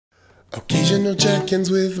Occasional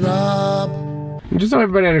check-ins with Rob. Just so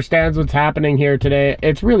everybody understands what's happening here today,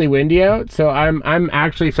 it's really windy out, so I'm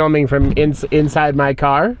actually filming from inside my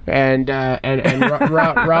car, and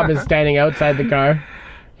Rob is standing outside the car,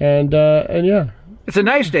 and yeah. It's a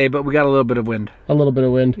nice day, but we got a little bit of wind. A little bit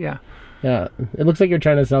of wind. Yeah. Yeah. It looks like you're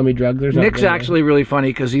trying to sell me drugs or something. Nick's actually really funny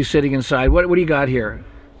because he's sitting inside. What do you got here?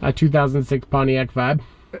 A 2006 Pontiac Vibe.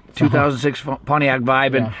 2006 Pontiac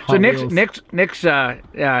Vibe, and so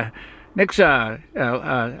Nick's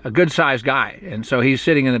a good-sized guy, and so he's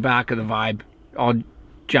sitting in the back of the Vibe, all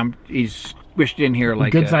jumped. He's squished in here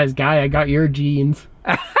like good-sized guy. I got your jeans.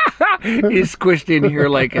 He's squished in here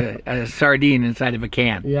like a sardine inside of a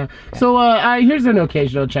can. Yeah. So here's an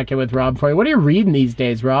occasional check-in with Rob for you. What are you reading these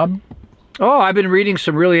days, Rob? Oh, I've been reading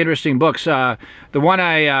some really interesting books. The one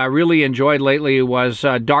I really enjoyed lately was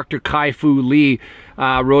Dr. Kai-Fu Lee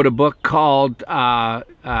wrote a book called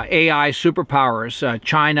AI Superpowers,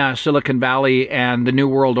 China, Silicon Valley, and the New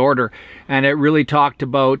World Order. And it really talked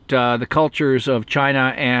about the cultures of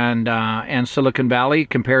China and Silicon Valley,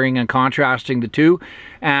 comparing and contrasting the two,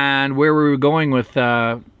 and where we were going with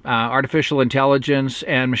artificial intelligence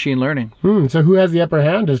and machine learning. So who has the upper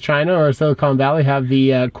hand? Does China or Silicon Valley have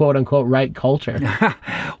the quote-unquote right culture?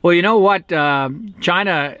 Well, you know what?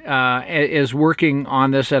 China is working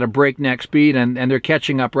on this at a breakneck speed, and they're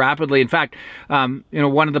catching up rapidly. In fact,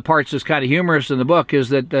 one of the parts that's kind of humorous in the book is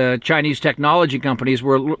that the Chinese technology companies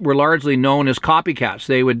were largely known as copycats.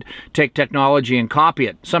 They would take technology and copy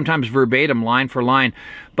it, sometimes verbatim, line for line.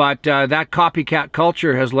 But that copycat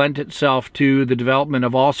culture has lent itself to the development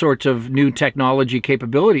of all sorts of new technology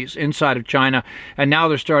capabilities inside of China, and now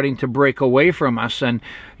they're starting to break away from us. And,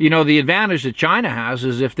 you know, the advantage that China has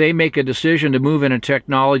is if they make a decision to move in a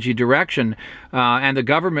technology direction and the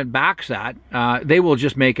government backs that, they will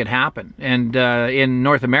just make it happen. And in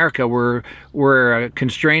North America, we're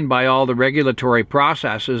constrained by all the regulatory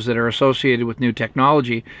processes that are associated with new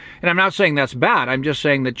technology. And I'm not saying that's bad. I'm just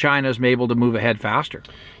saying that China's able to move ahead faster.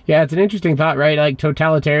 Yeah, it's an interesting thought, right? Like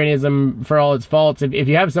totalitarianism, for all its faults, if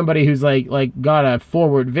you have somebody who's like got a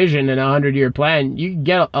forward vision and a 100-year plan, you can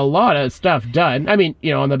get a lot of stuff done. I mean,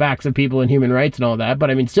 you know, on the backs of people and human rights and all that. But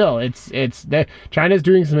I mean, still, China's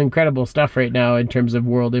doing some incredible stuff right now in terms of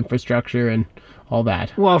world infrastructure and all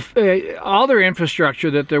that. Well, all their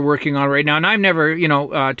infrastructure that they're working on right now, and I've never,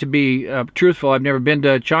 to be truthful, I've never been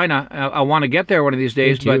to China. I want to get there one of these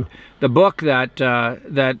days, but the book that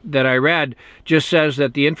I read just says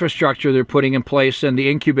that the infrastructure they're putting in place and the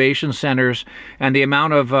incubation centers and the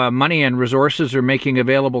amount of money and resources they're making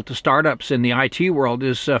available to startups in the IT world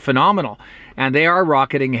is phenomenal, and they are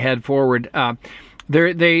rocketing ahead forward.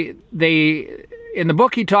 In the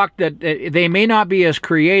book, he talked that they may not be as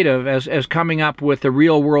creative as coming up with the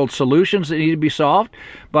real-world solutions that need to be solved,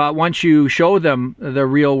 but once you show them the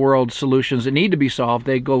real-world solutions that need to be solved,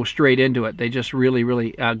 they go straight into it. They just really,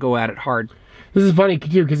 really go at it hard. This is funny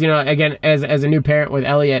too, because again, as a new parent with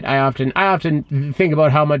Elliot, I often think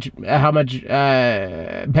about how much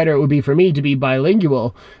better it would be for me to be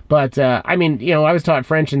bilingual. But I mean, I was taught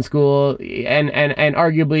French in school, and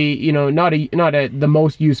arguably, not the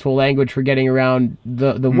most useful language for getting around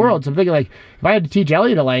the world. So I'm thinking, like, if I had to teach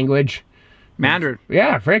Elliot a language, Mandarin.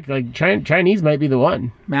 Yeah, frick, like Chinese might be the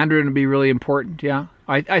one. Mandarin would be really important. Yeah,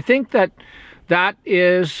 I think that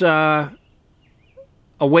is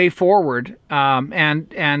a way forward,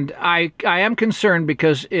 and I am concerned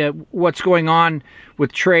because what's going on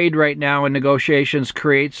with trade right now and negotiations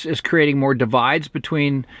is creating more divides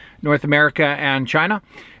between North America and China,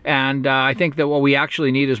 and I think that what we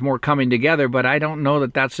actually need is more coming together, but I don't know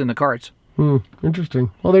that that's in the cards.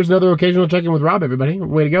 Interesting. Well, there's another occasional check-in with Rob, everybody.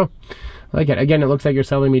 Way to go. I like it. Again, it looks like you're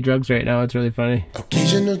selling me drugs right now. It's really funny.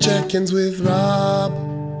 Occasional check-ins with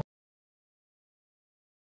Rob.